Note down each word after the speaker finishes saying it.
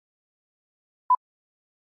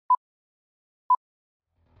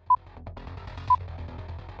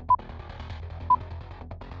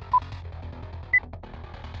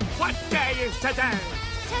is today?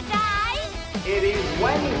 Today? It is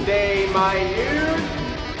Wednesday, my dude.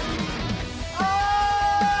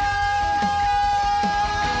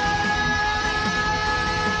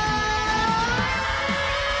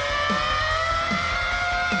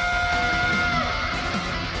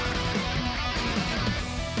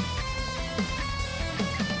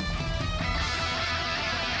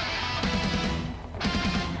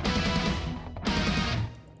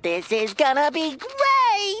 This is gonna be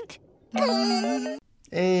great!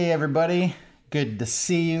 Hey everybody, good to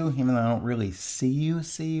see you, even though I don't really see you,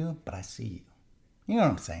 but I see you. You know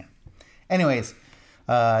what I'm saying. Anyways,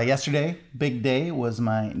 yesterday, big day, was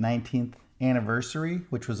my 19th anniversary,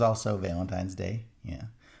 which was also Valentine's Day. Yeah.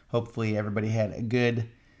 Hopefully everybody had a good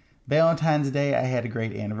Valentine's Day. I had a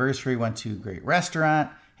great anniversary, went to a great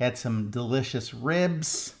restaurant, had some delicious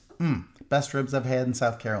ribs. Best ribs I've had in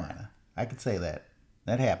South Carolina. I could say that.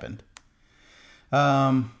 That happened.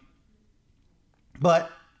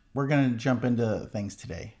 But we're going to jump into things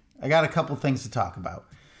today. I got a couple things to talk about.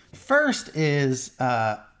 First is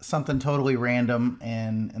something totally random,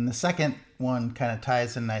 and the second one kind of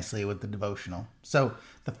ties in nicely with the devotional. So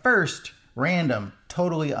the first random,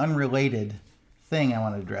 totally unrelated thing I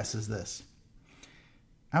want to address is this.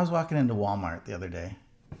 I was walking into Walmart the other day,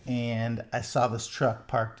 and I saw this truck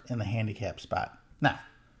parked in the handicap spot. Now,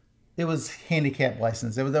 it was handicap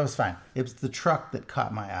licensed. That was fine. It was the truck that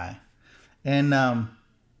caught my eye. And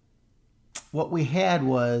what we had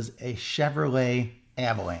was a Chevrolet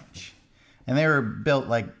Avalanche. And they were built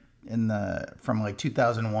like from like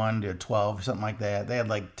 2001 to 12 or something like that. They had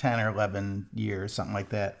like 10 or 11 years, something like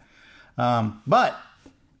that. But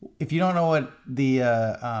if you don't know what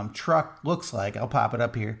the truck looks like, I'll pop it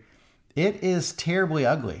up here. It is terribly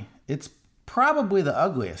ugly. It's probably the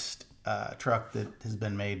ugliest truck that has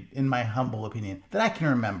been made, in my humble opinion, that I can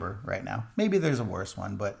remember right now. Maybe there's a worse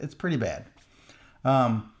one, but it's pretty bad.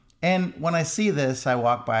 And when I see this, I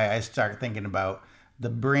walk by, I start thinking about the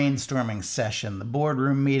brainstorming session, the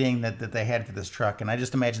boardroom meeting that they had for this truck. And I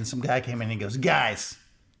just imagine some guy came in and he goes, "Guys,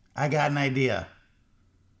 I got an idea.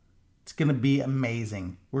 It's going to be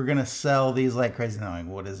amazing. We're going to sell these like crazy." And I'm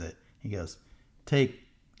like, "What is it?" He goes,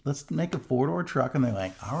 "Let's make a 4-door truck." And they're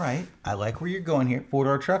like, "All right, I like where you're going here.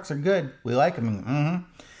 4-door trucks are good. We like them."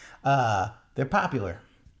 They're popular.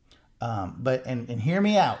 But hear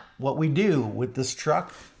me out. What we do with this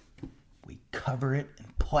truck, we cover it in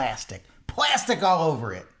plastic all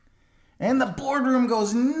over it. And the boardroom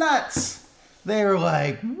goes nuts. They're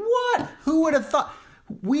like, "What? Who would have thought?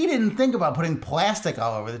 We didn't think about putting plastic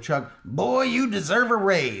all over the truck. Boy, you deserve a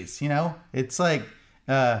raise." You know, it's like,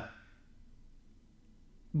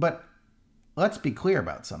 but let's be clear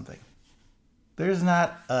about something. There's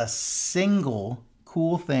not a single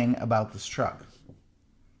cool thing about this truck.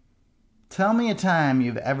 Tell me a time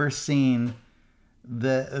you've ever seen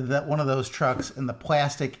that one of those trucks and the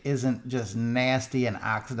plastic isn't just nasty and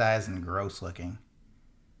oxidized and gross looking.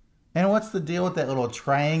 And what's the deal with that little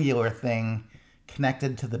triangular thing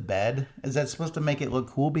connected to the bed? Is that supposed to make it look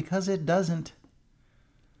cool? Because it doesn't.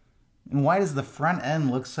 And why does the front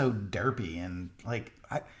end look so derpy? And like,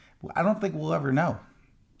 I don't think we'll ever know.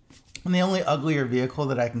 And the only uglier vehicle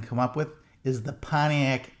that I can come up with is the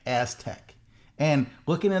Pontiac Aztek. And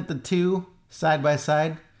looking at the two side by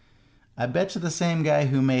side, I bet you the same guy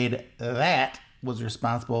who made that was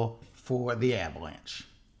responsible for the Avalanche.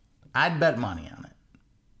 I'd bet money on it.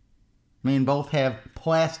 I mean, both have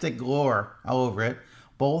plastic galore all over it.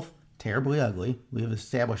 Both terribly ugly. We've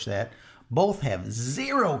established that. Both have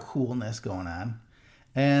zero coolness going on.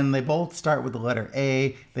 And they both start with the letter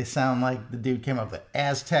A. They sound like the dude came up with the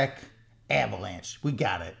Aztek Avalanche. We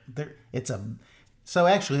got it. So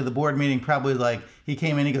actually, the board meeting probably like, he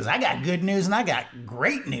came in, he goes, "I got good news and I got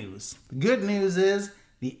great news. The good news is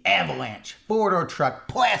the Avalanche, 4-door truck,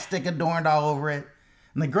 plastic adorned all over it.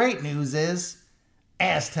 And the great news is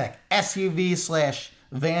Aztek,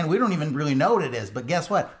 SUV/van. We don't even really know what it is, but guess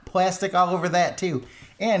what? Plastic all over that too."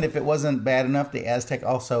 And if it wasn't bad enough, the Aztek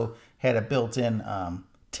also had a built-in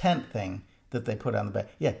tent thing that they put on the back.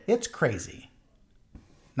 Yeah, it's crazy.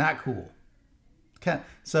 Not cool.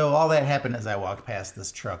 So all that happened as I walked past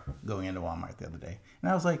this truck going into Walmart the other day.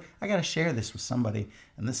 And I was like, I got to share this with somebody,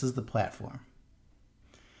 and this is the platform.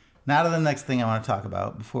 Now to the next thing I want to talk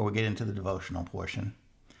about before we get into the devotional portion.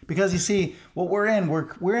 Because you see, what we're in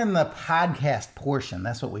the podcast portion.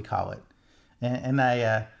 That's what we call it. And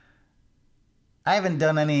I haven't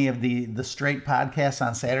done any of the straight podcasts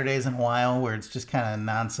on Saturdays in a while where it's just kind of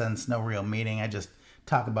nonsense, no real meaning. I just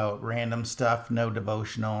talk about random stuff, no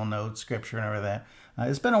devotional, no scripture and everything.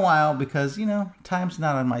 It's been a while because, time's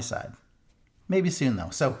not on my side. Maybe soon though.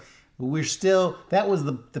 So That was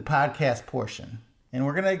the podcast portion. And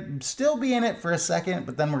we're going to still be in it for a second,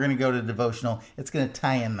 but then we're going to go to devotional. It's going to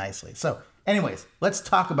tie in nicely. So, anyways, let's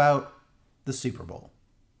talk about the Super Bowl.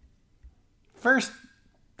 First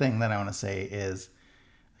thing that I want to say is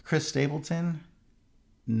Chris Stapleton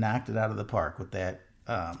knocked it out of the park with that,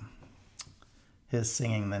 his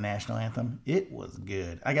singing the national anthem. It was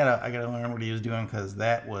good. I gotta learn what he was doing because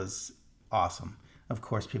that was awesome. Of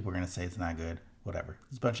course, people are going to say it's not good. Whatever.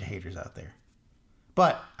 There's a bunch of haters out there.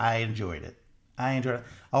 But I enjoyed it.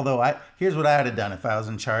 Although, here's what I would have done if I was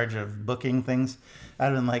in charge of booking things. I'd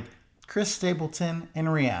have been like, Chris Stapleton and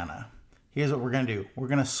Rihanna. Here's what we're going to do. We're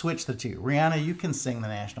going to switch the two. Rihanna, you can sing the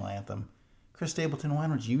national anthem. Chris Stapleton, why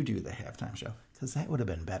don't you do the halftime show? Because that would have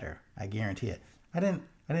been better. I guarantee it. I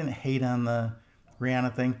didn't hate on the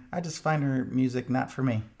Rihanna thing. I just find her music not for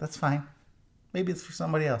me. That's fine. Maybe it's for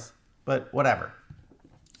somebody else. But whatever.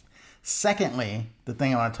 Secondly, the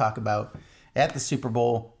thing I want to talk about at the Super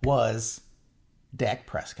Bowl was Dak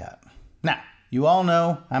Prescott. Now, you all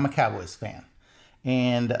know I'm a Cowboys fan.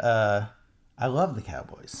 And I love the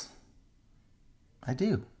Cowboys. I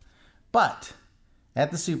do. But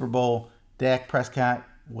at the Super Bowl, Dak Prescott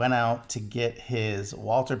went out to get his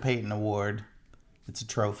Walter Payton Award. It's a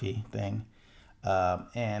trophy thing.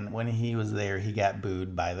 And when he was there, he got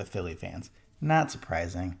booed by the Philly fans. Not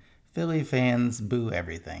surprising. Philly fans boo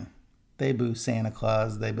everything. They boo Santa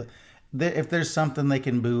Claus. If there's something they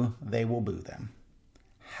can boo, they will boo them.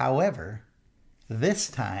 However, this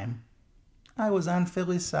time, I was on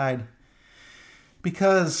Philly's side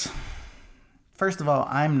because, first of all,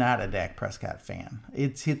 I'm not a Dak Prescott fan.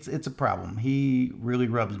 It's a problem. He really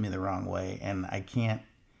rubs me the wrong way, and I can't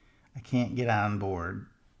get on board.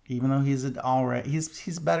 Even though he's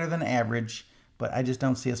he's better than average, but I just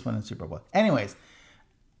don't see us winning Super Bowl. Anyways,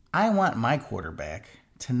 I want my quarterback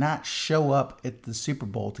to not show up at the Super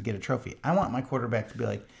Bowl to get a trophy. I want my quarterback to be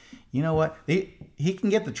like, you know what? He can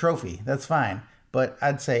get the trophy. That's fine. But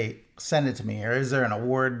I'd say send it to me. Or is there an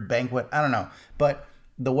award banquet? I don't know. But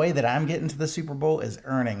the way that I'm getting to the Super Bowl is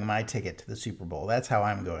earning my ticket to the Super Bowl. That's how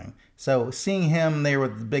I'm going. So seeing him there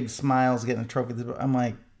with the big smiles getting a trophy, I'm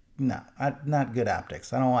like, no, not good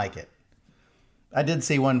optics. I don't like it. I did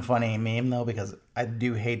see one funny meme, though, because I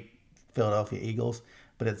do hate Philadelphia Eagles.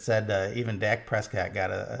 But it said even Dak Prescott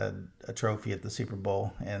got a trophy at the Super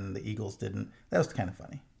Bowl, and the Eagles didn't. That was kind of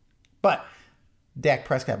funny. But Dak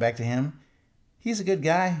Prescott, back to him. He's a good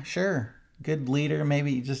guy, sure. Good leader.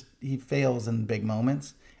 Maybe he fails in big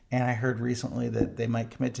moments. And I heard recently that they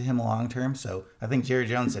might commit to him long term. So I think Jerry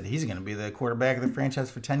Jones said he's going to be the quarterback of the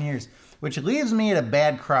franchise for 10 years, which leaves me at a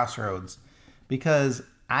bad crossroads because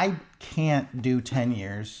I can't do 10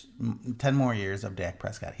 more years of Dak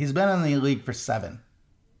Prescott. He's been in the league for 7.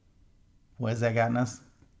 What has that gotten us?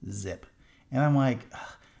 Zip. And I'm like,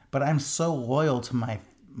 ugh, but I'm so loyal to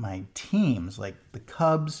my teams, like the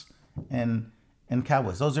Cubs and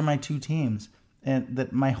Cowboys. Those are my 2 teams, and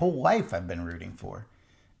that my whole life I've been rooting for.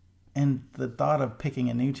 And the thought of picking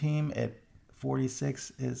a new team at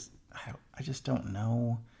 46 is, I just don't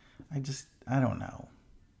know. I don't know.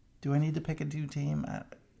 Do I need to pick a new team?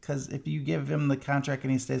 Because if you give him the contract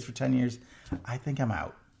and he stays for 10 years, I think I'm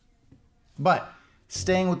out. But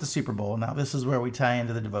staying with the Super Bowl, now this is where we tie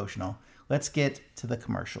into the devotional. Let's get to the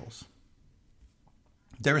commercials.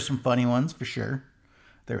 There were some funny ones for sure.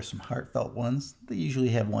 There were some heartfelt ones. They usually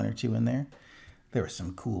have 1 or 2 in there. There were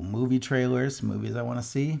some cool movie trailers, some movies I want to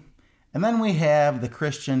see. And then we have the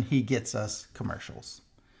Christian He Gets Us commercials.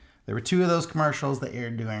 There were 2 of those commercials that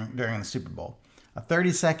aired during the Super Bowl. A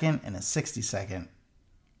 30-second and a 60-second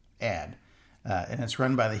ad. And it's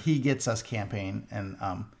run by the He Gets Us campaign. And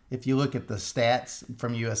if you look at the stats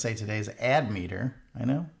from USA Today's ad meter, I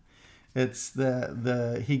know, it's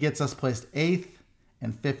the He Gets Us placed 8th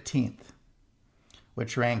and 15th,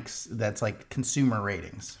 which ranks, that's like consumer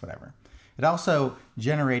ratings, whatever. It also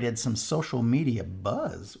generated some social media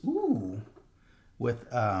buzz. Ooh. With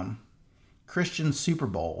Christian Super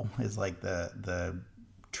Bowl is like the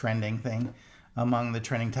trending thing among the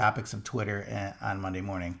trending topics of Twitter on Monday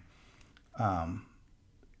morning. And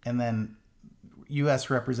then U.S.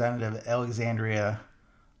 Representative Alexandria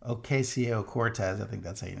Ocasio-Cortez, I think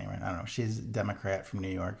that's how you name her. I don't know. She's a Democrat from New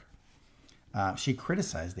York. She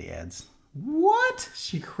criticized the ads. What?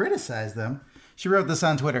 She criticized them? She wrote this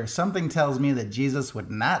on Twitter. Something tells me that Jesus would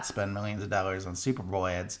not spend millions of dollars on Super Bowl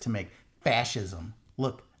ads to make fascism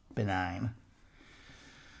look benign.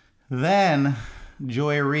 Then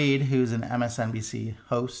Joy Reid, who's an MSNBC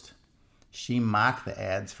host, she mocked the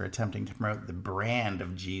ads for attempting to promote the brand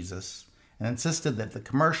of Jesus and insisted that the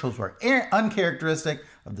commercials were uncharacteristic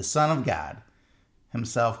of the Son of God.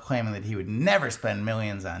 himself claiming that he would never spend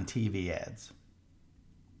millions on TV ads.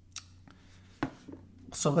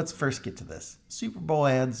 So let's first get to this. Super Bowl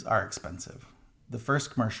ads are expensive. The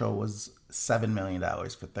first commercial was $7 million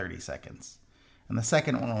for 30 seconds. And the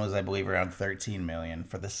second one was, I believe, around $13 million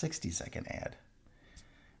for the 60-second ad,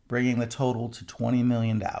 bringing the total to $20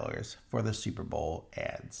 million for the Super Bowl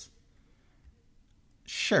ads.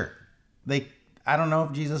 Sure, I don't know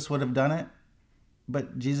if Jesus would have done it,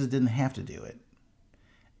 but Jesus didn't have to do it.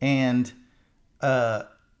 And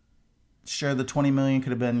sure, the $20 million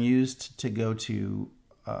could have been used to go to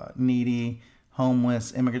needy,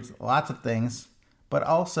 homeless, immigrants, lots of things, but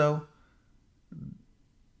also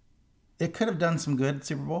it could have done some good at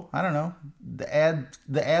Super Bowl. I don't know. The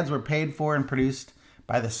ads were paid for and produced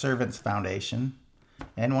by the Servants Foundation,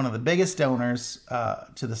 and one of the biggest donors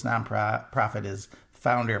to this nonprofit is the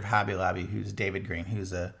founder of Hobby Lobby, who's David Green,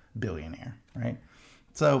 who's a billionaire, right?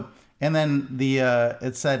 So, and then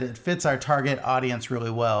it said it fits our target audience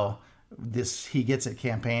really well. This He Gets It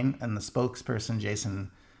campaign, and the spokesperson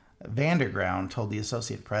Jason Vanderground told the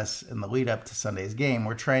Associated Press in the lead up to Sunday's game,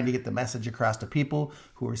 "We're trying to get the message across to people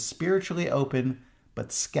who are spiritually open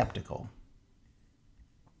but skeptical."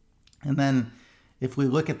 And then if we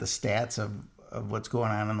look at the stats of what's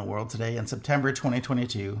going on in the world today, in September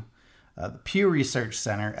 2022, the Pew Research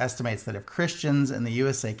Center estimates that if Christians in the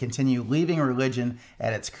USA continue leaving religion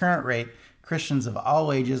at its current rate, Christians of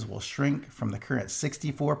all ages will shrink from the current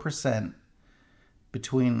 64%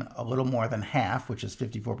 between a little more than half, which is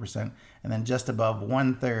 54%, and then just above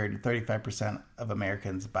 1/3, 35% of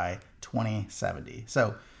Americans by 2070.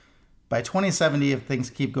 So by 2070, if things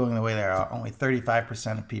keep going the way they are, only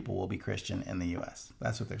 35% of people will be Christian in the U.S.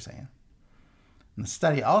 That's what they're saying. And the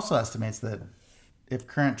study also estimates that if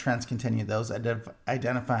current trends continue, those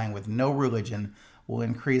identifying with no religion will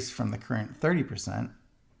increase from the current 30%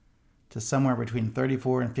 to somewhere between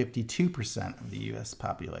 34 and 52% of the U.S.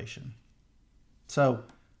 population. So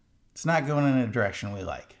it's not going in a direction we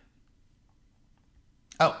like.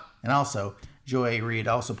 Oh, and also, Joy Reid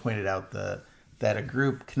also pointed out that a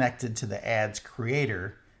group connected to the ad's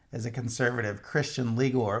creator is a conservative Christian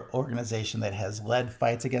legal organization that has led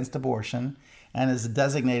fights against abortion and is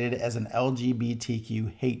designated as an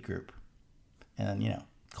LGBTQ hate group. And,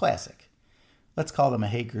 classic. Let's call them a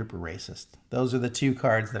hate group or racist. Those are the two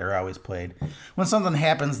cards that are always played when something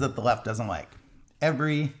happens that the left doesn't like.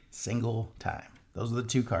 Every single time. Those are the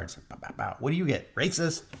two cards. Bow, bow, bow. What do you get?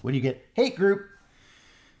 Racist. What do you get? Hate group.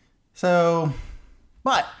 So,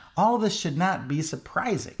 but all of this should not be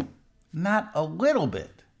surprising. Not a little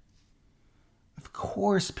bit. Of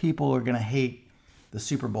course people are going to hate the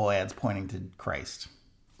Super Bowl ads pointing to Christ.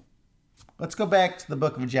 Let's go back to the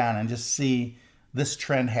book of John and just see this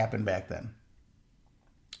trend happen back then.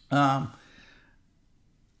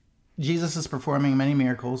 Jesus is performing many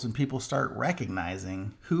miracles and people start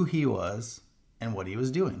recognizing who he was and what he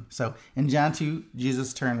was doing. So in John 2,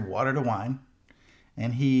 Jesus turned water to wine,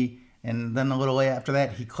 and then a little after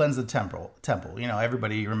that, he cleansed the temple.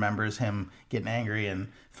 Everybody remembers him getting angry and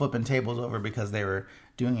flipping tables over because they were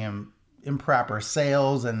doing improper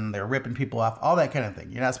sales and they're ripping people off, all that kind of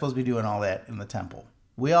thing. You're not supposed to be doing all that in the temple.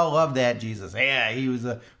 We all love that, Jesus. Yeah, he was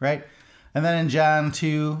right? And then in John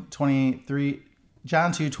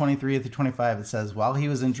 2:23 through 25, it says, "While he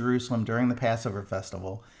was in Jerusalem during the Passover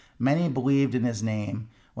festival, many believed in his name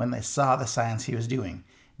when they saw the signs he was doing.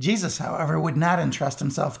 Jesus, however, would not entrust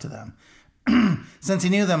himself to them, since he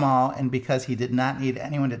knew them all, and because he did not need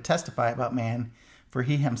anyone to testify about man, for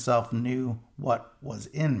he himself knew what was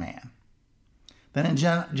in man." Then in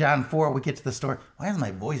John 4, we get to the story. Why is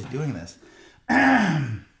my voice doing this?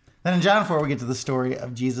 Then in John 4, we get to the story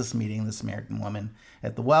of Jesus meeting the Samaritan woman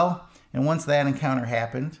at the well. And once that encounter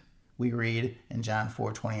happened, we read in John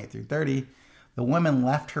 4:28 through 30, "The woman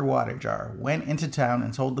left her water jar, went into town,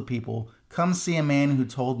 and told the people, 'Come see a man who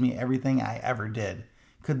told me everything I ever did.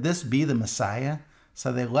 Could this be the Messiah?'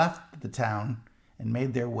 So they left the town and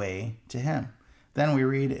made their way to him." Then we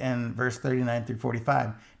read in verse 39 through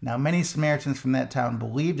 45, "Now many Samaritans from that town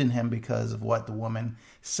believed in him because of what the woman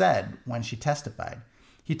said when she testified.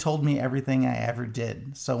 'He told me everything I ever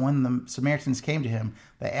did.' So when the Samaritans came to him,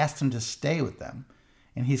 they asked him to stay with them.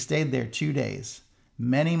 And he stayed there 2 days.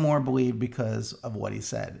 Many more believed because of what he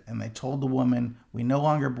said. And they told the woman, 'We no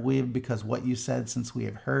longer believe because what you said, since we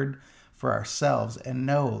have heard for ourselves and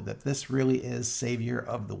know that this really is Savior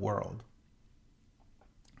of the world.'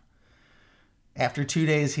 After 2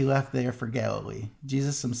 days, he left there for Galilee.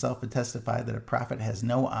 Jesus himself had testified that a prophet has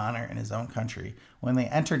no honor in his own country. When they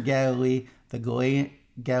entered Galilee, the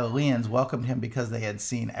Galileans welcomed him because they had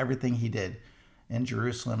seen everything he did in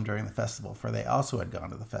Jerusalem during the festival, for they also had gone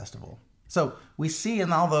to the festival. So we see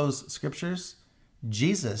in all those scriptures,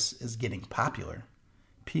 Jesus is getting popular.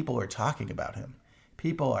 People are talking about him.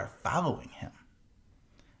 People are following him.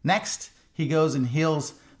 Next, he goes and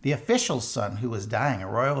heals the official's son who was dying, a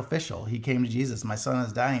royal official. He came to Jesus, my son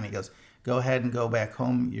is dying. He goes, go ahead and go back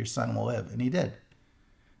home. Your son will live. And he did.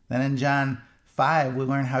 Then in John 5, we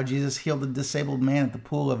learn how Jesus healed a disabled man at the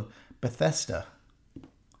pool of Bethesda.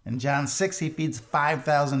 In John 6, he feeds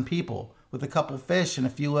 5,000 people with a couple fish and a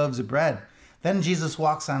few loaves of bread. Then Jesus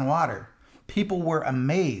walks on water. People were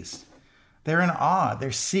amazed. They're in awe.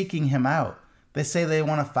 They're seeking him out. They say they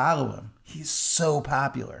want to follow him. He's so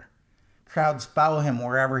popular. Crowds follow him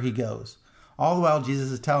wherever he goes. All the while,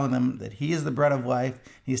 Jesus is telling them that he is the bread of life.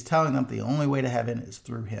 He's telling them the only way to heaven is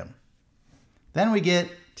through him. Then we get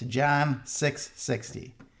to John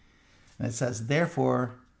 6:60. And it says,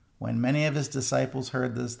 therefore, when many of his disciples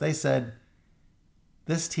heard this, they said,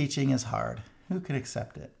 this teaching is hard. Who can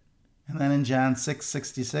accept it? And then in John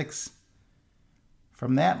 6:66,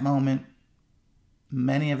 from that moment,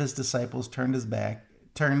 many of his disciples turned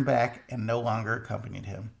back and no longer accompanied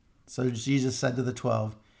him. So Jesus said to the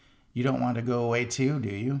 12, you don't want to go away too, do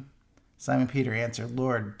you? Simon Peter answered,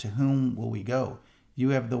 Lord, to whom will we go? You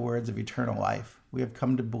have the words of eternal life. We have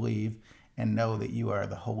come to believe and know that you are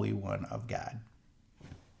the Holy One of God.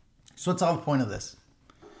 So what's all the point of this?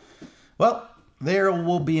 Well, there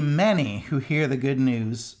will be many who hear the good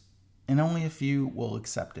news and only a few will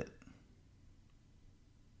accept it.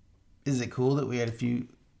 Is it cool that we had a few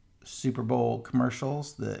Super Bowl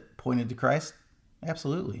commercials that pointed to Christ?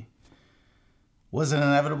 Absolutely. Was it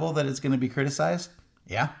inevitable that it's going to be criticized?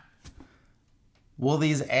 Yeah. Will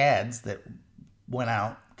these ads that went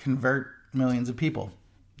out convert millions of people?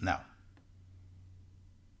 No.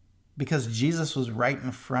 Because Jesus was right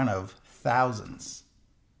in front of thousands,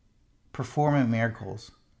 performing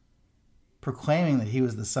miracles, proclaiming that he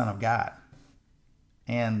was the Son of God,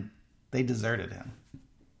 and they deserted him.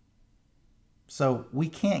 So we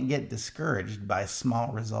can't get discouraged by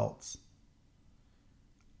small results.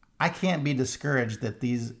 I can't be discouraged that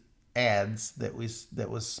these ads that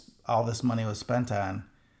was all this money was spent on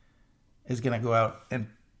is going to go out and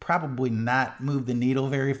probably not move the needle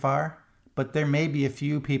very far. But there may be a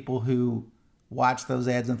few people who watch those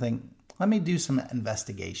ads and think, let me do some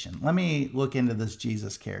investigation. Let me look into this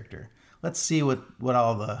Jesus character. Let's see what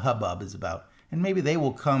all the hubbub is about. And maybe they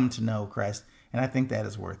will come to know Christ. And I think that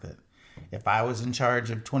is worth it. If I was in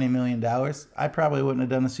charge of $20 million, I probably wouldn't have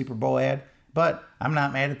done a Super Bowl ad. But I'm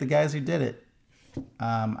not mad at the guys who did it.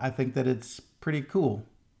 I think that it's pretty cool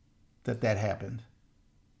that happened.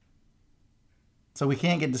 So we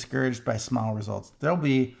can't get discouraged by small results. There'll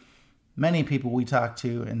be many people we talk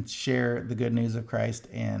to and share the good news of Christ,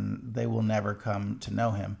 and they will never come to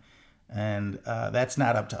know him. And that's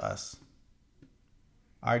not up to us.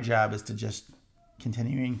 Our job is to just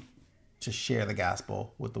continuing to share the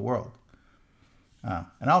gospel with the world.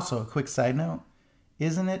 And also, a quick side note,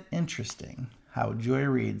 isn't it interesting how Joy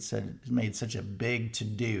Reid made such a big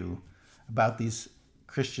to-do about these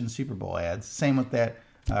Christian Super Bowl ads? Same with that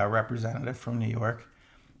representative from New York,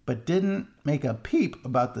 but didn't make a peep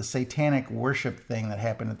about the satanic worship thing that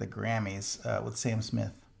happened at the Grammys with Sam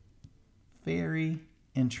Smith. Very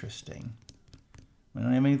interesting. We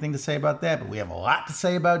don't have anything to say about that, but we have a lot to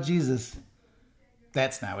say about Jesus.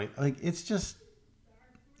 That's not what, it's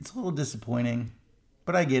a little disappointing,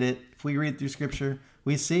 but I get it. If we read through Scripture,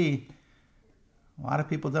 we see a lot of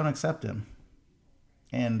people don't accept him.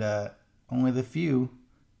 And only the few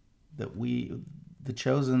the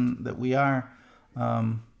chosen that we are,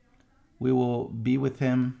 we will be with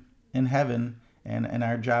him in heaven, and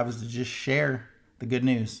our job is to just share the good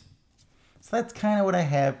news. So that's kind of what I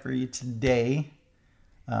have for you today.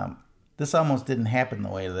 This almost didn't happen the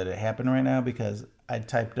way that it happened right now because I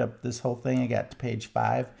typed up this whole thing. I got to page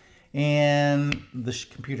 5, and the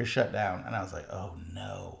computer shut down, and I was like, oh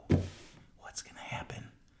no, what's going to happen?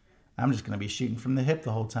 I'm just going to be shooting from the hip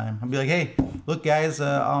the whole time. I'll be like, hey, look guys,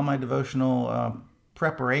 all my devotional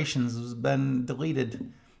preparations has been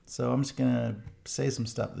deleted. So I'm just going to say some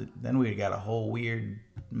stuff. Then we got a whole weird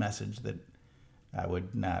message that I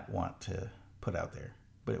would not want to put out there,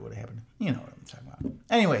 but it would have happened. You know what I'm talking about.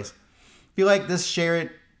 Anyways, if you like this, share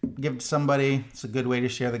it, give it to somebody. It's a good way to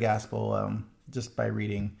share the gospel just by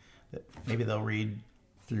reading. Maybe they'll read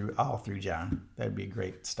through John. That would be a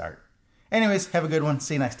great start. Anyways, have a good one.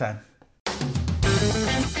 See you next time.